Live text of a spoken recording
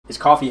Is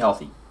coffee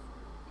healthy?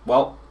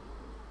 Well,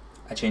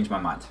 I changed my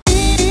mind.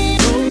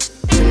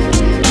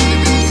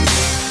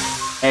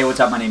 Hey,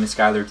 what's up? My name is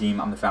Schuyler.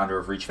 I'm the founder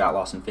of Reach Fat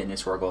Loss and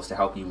Fitness, where our goal is to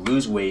help you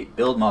lose weight,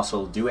 build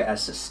muscle, do it as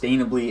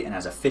sustainably and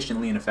as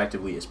efficiently and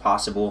effectively as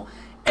possible.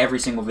 Every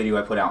single video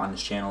I put out on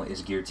this channel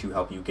is geared to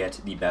help you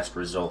get the best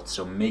results.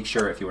 So make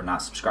sure, if you are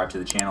not subscribed to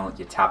the channel,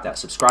 you tap that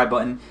subscribe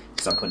button,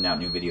 because I'm putting out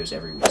new videos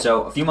every week.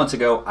 So a few months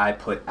ago, I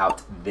put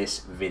out this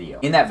video.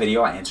 In that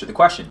video, I answered the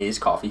question, is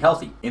coffee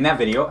healthy? In that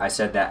video, I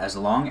said that as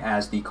long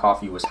as the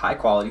coffee was high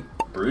quality,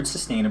 brewed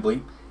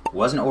sustainably,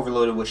 wasn't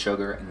overloaded with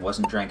sugar, and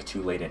wasn't drank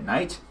too late at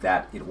night,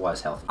 that it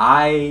was healthy.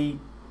 I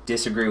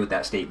disagree with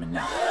that statement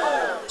now.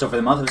 So for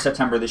the month of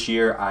September this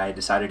year, I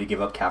decided to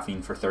give up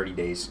caffeine for 30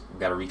 days. We've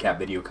got a recap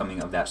video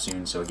coming of that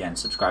soon, so again,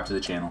 subscribe to the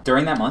channel.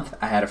 During that month,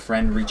 I had a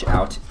friend reach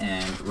out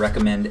and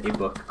recommend a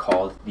book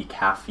called The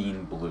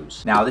Caffeine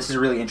Blues. Now, this is a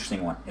really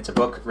interesting one. It's a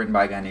book written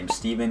by a guy named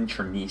Stephen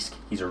Chernisk.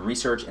 He's a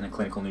research and a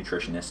clinical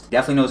nutritionist.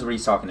 Definitely knows what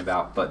he's talking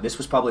about, but this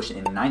was published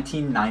in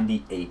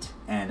 1998,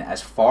 and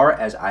as far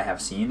as I have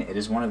seen, it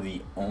is one of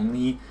the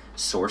only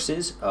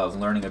sources of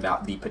learning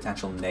about the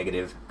potential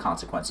negative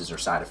consequences or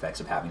side effects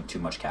of having too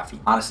much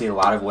caffeine. Honestly, a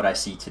lot of what I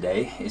see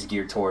today is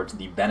geared towards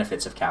the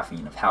benefits of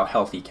caffeine, of how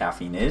healthy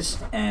caffeine is,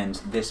 and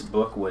this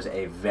book was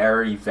a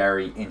very,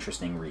 very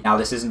interesting read. Now,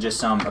 this isn't just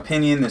some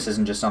opinion, this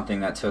isn't just something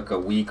that took a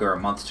week or a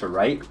month to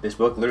write. This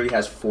book literally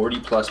has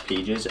 40+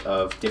 pages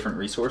of different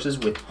resources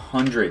with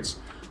hundreds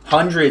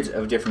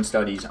of different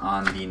studies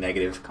on the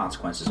negative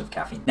consequences of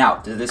caffeine. Now,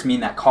 does this mean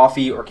that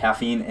coffee or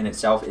caffeine in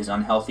itself is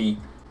unhealthy?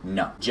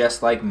 No.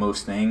 Just like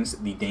most things,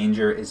 the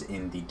danger is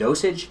in the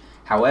dosage.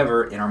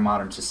 However, in our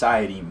modern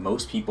society,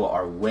 most people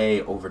are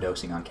way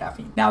overdosing on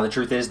caffeine. Now, the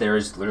truth is there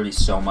is literally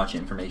so much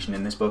information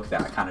in this book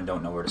that I kind of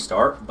don't know where to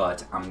start,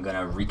 but I'm going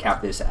to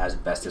recap this as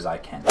best as I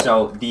can.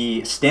 So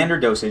the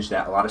standard dosage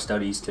that a lot of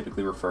studies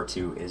typically refer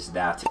to is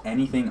that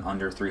anything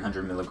under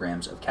 300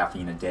 milligrams of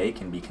caffeine a day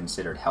can be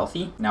considered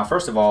healthy. Now,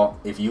 first of all,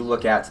 if you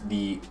look at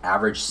the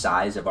average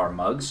size of our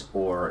mugs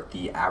or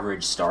the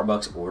average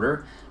Starbucks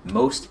order,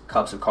 most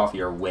cups of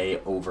coffee are way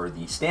over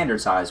the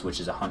standard size, which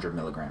is 100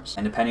 milligrams.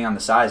 And depending on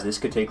the size,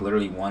 this could take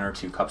literally 1 or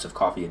 2 cups of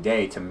coffee a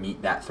day to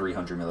meet that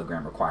 300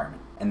 milligram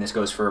requirement. And this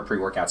goes for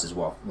pre-workouts as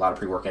well. A lot of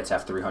pre-workouts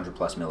have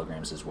 300+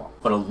 milligrams as well.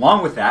 But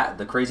along with that,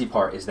 the crazy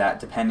part is that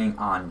depending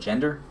on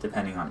gender,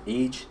 depending on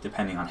age,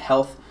 depending on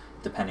health,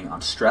 depending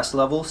on stress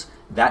levels,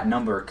 that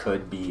number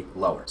could be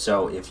lower.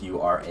 So if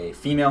you are a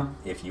female,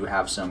 if you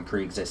have some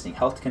pre-existing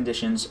health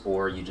conditions,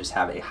 or you just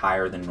have a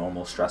higher than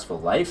normal stressful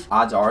life,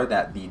 odds are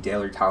that the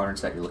daily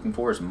tolerance that you're looking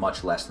for is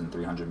much less than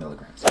 300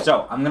 milligrams.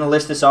 So I'm gonna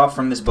list this off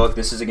from this book.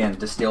 This is, again,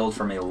 distilled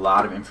from a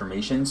lot of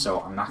information,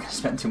 so I'm not gonna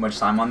spend too much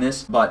time on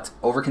this, but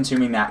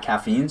over-consuming that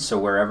caffeine, so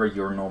wherever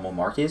your normal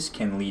mark is,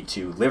 can lead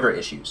to liver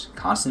issues,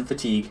 constant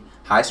fatigue,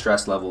 high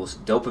stress levels,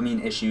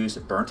 dopamine issues,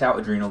 burnt out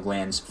adrenal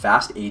glands,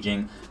 fast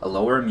aging, a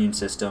lower immune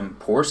system,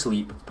 poor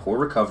sleep, poor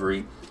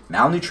recovery,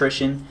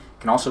 malnutrition,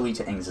 can also lead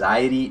to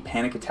anxiety,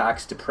 panic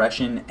attacks,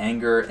 depression,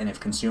 anger, and if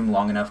consumed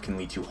long enough can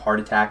lead to heart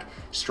attack,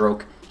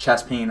 stroke,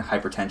 chest pain,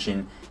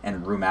 hypertension,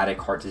 and rheumatic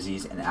heart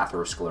disease and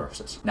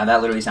atherosclerosis. Now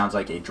that literally sounds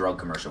like a drug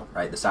commercial,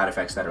 right? The side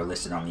effects that are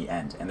listed on the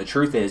end. And the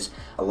truth is,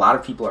 a lot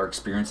of people are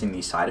experiencing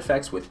these side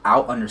effects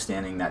without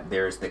understanding that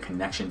there's the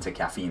connection to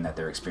caffeine that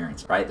they're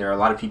experiencing, right? There are a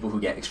lot of people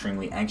who get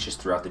extremely anxious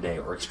throughout the day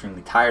or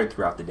extremely tired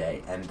throughout the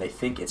day, and they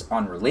think it's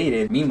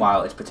unrelated.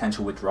 Meanwhile, it's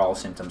potential withdrawal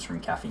symptoms from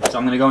caffeine. So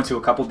I'm gonna go into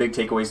a couple big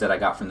takeaways that I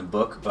got from the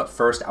book, but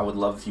first I would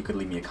love if you could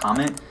leave me a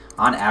comment.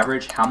 On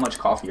average, how much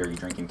coffee are you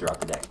drinking throughout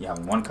the day? You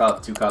having 1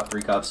 cup, 2 cups,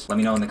 3 cups? Let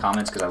me know in the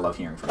comments, because I love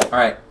hearing from you. All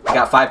right, I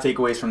got 5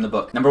 takeaways from the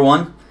book. Number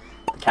 1,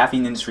 the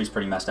caffeine industry is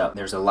pretty messed up.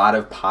 There's a lot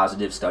of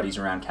positive studies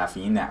around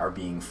caffeine that are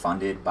being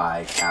funded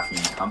by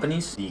caffeine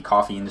companies. The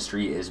coffee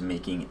industry is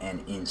making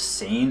an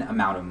insane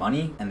amount of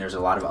money, and there's a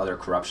lot of other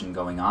corruption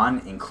going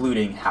on,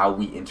 including how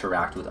we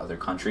interact with other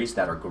countries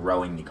that are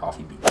growing the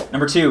coffee bean.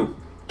 Number 2,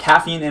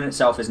 caffeine in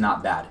itself is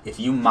not bad. If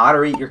you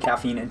moderate your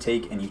caffeine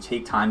intake and you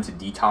take time to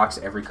detox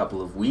every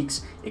couple of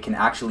weeks, it can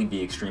actually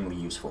be extremely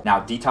useful. Now,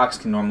 detox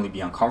can normally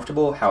be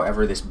uncomfortable.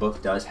 However, this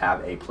book does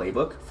have a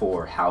playbook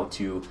for how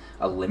to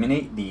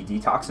eliminate the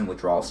detox and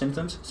withdrawal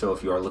symptoms. So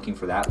if you are looking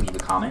for that, leave a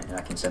comment and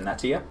I can send that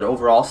to you. But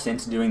overall,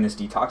 since doing this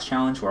detox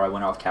challenge where I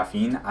went off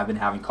caffeine, I've been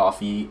having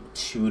coffee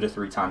 2 to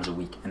 3 times a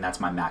week, and that's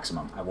my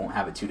maximum. I won't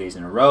have it 2 days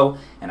in a row,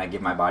 and I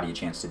give my body a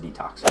chance to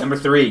detox. Number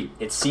 3,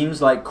 it seems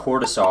like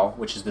cortisol,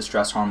 which is the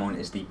stress hormone,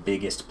 is the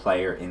biggest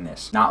player in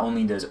this. Not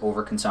only does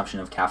overconsumption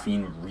of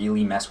caffeine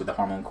really mess with the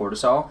hormone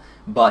cortisol,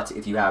 but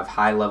if you have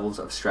high levels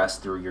of stress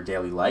through your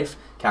daily life,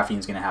 caffeine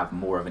is going to have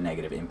more of a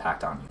negative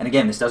impact on you. And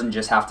again, this doesn't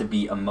just have to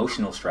be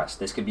emotional stress.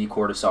 This could be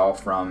cortisol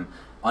from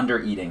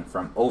undereating,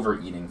 from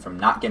overeating, from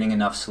not getting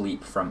enough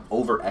sleep, from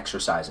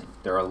over-exercising.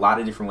 There are a lot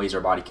of different ways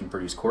our body can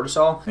produce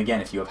cortisol. And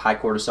again, if you have high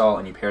cortisol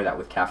and you pair that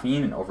with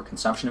caffeine and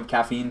overconsumption of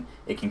caffeine,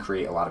 it can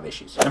create a lot of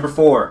issues. Number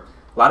 4,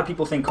 A lot of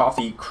people think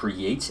coffee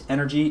creates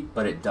energy,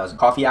 but it doesn't.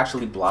 Coffee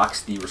actually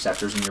blocks the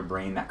receptors in your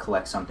brain that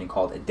collect something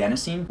called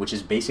adenosine, which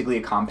is basically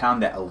a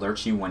compound that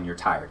alerts you when you're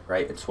tired,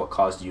 right? It's what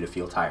caused you to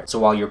feel tired. So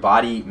while your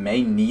body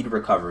may need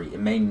recovery, it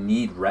may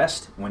need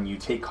rest, when you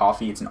take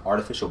coffee, it's an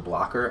artificial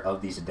blocker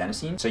of these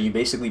adenosine. So you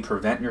basically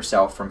prevent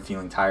yourself from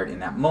feeling tired in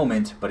that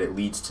moment, but it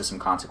leads to some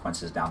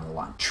consequences down the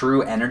line.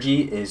 True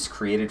energy is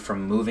created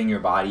from moving your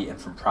body and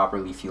from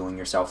properly fueling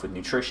yourself with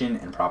nutrition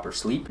and proper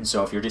sleep. And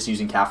so if you're just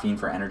using caffeine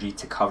for energy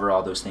to cover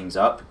all those things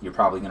up, you're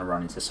probably going to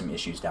run into some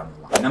issues down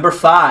the line. Number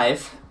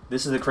 5,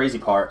 this is the crazy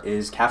part,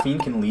 is caffeine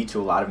can lead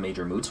to a lot of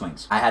major mood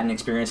swings. I had an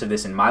experience of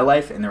this in my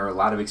life, and there are a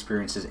lot of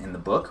experiences in the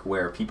book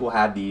where people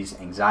had these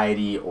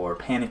anxiety or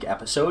panic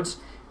episodes,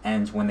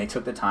 and when they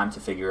took the time to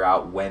figure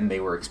out when they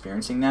were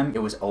experiencing them, it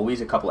was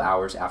always a couple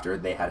hours after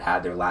they had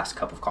had their last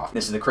cup of coffee.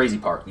 This is the crazy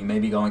part. You may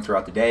be going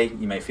throughout the day,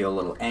 you may feel a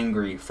little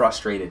angry,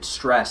 frustrated,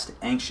 stressed,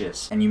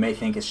 anxious, and you may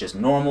think it's just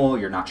normal,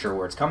 you're not sure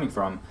where it's coming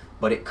from,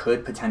 but it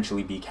could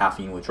potentially be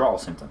caffeine withdrawal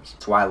symptoms.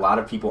 That's why a lot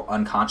of people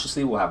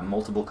unconsciously will have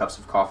multiple cups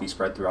of coffee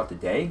spread throughout the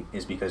day,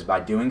 is because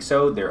by doing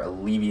so, they're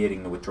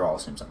alleviating the withdrawal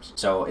symptoms.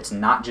 So it's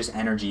not just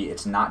energy,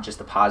 it's not just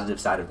the positive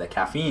side of the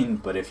caffeine,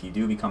 but if you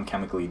do become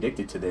chemically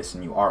addicted to this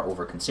and you are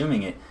over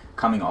consuming it,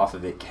 coming off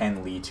of it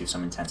can lead to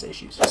some intense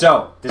issues.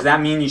 So, does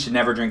that mean you should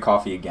never drink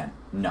coffee again?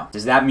 No.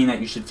 Does that mean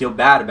that you should feel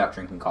bad about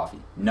drinking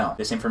coffee? No.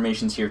 This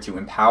information is here to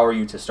empower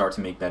you to start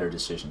to make better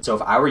decisions. So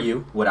if I were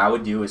you, what I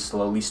would do is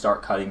slowly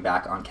start cutting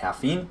back on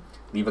caffeine.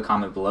 Leave a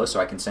comment below so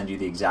I can send you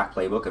the exact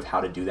playbook of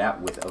how to do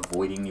that with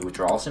avoiding the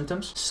withdrawal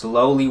symptoms.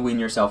 Slowly wean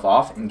yourself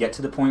off and get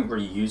to the point where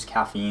you use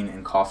caffeine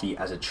and coffee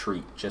as a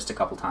treat just a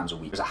couple times a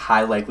week. There's a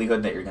high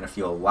likelihood that you're going to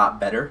feel a lot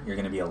better. You're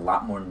going to be a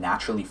lot more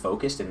naturally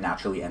focused and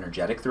naturally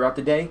energetic throughout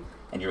the day,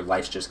 and your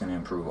life's just going to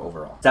improve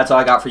overall. That's all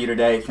I got for you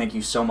today. Thank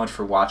you so much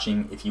for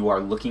watching. If you are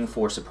looking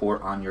for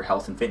support on your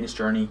health and fitness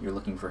journey, you're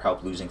looking for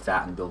help losing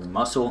fat and building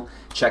muscle,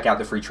 check out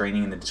the free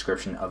training in the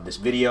description of this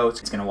video.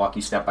 It's going to walk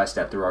you step by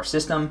step through our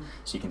system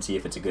so you can see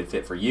if it's a good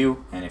fit for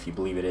you. And if you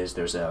believe it is,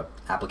 there's an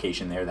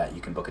application there that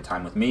you can book a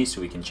time with me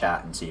so we can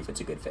chat and see if it's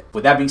a good fit.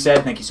 With that being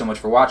said, thank you so much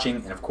for watching.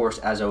 And of course,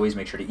 as always,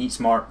 make sure to eat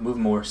smart, move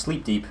more,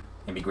 sleep deep,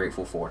 and be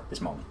grateful for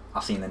this moment.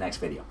 I'll see you in the next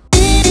video.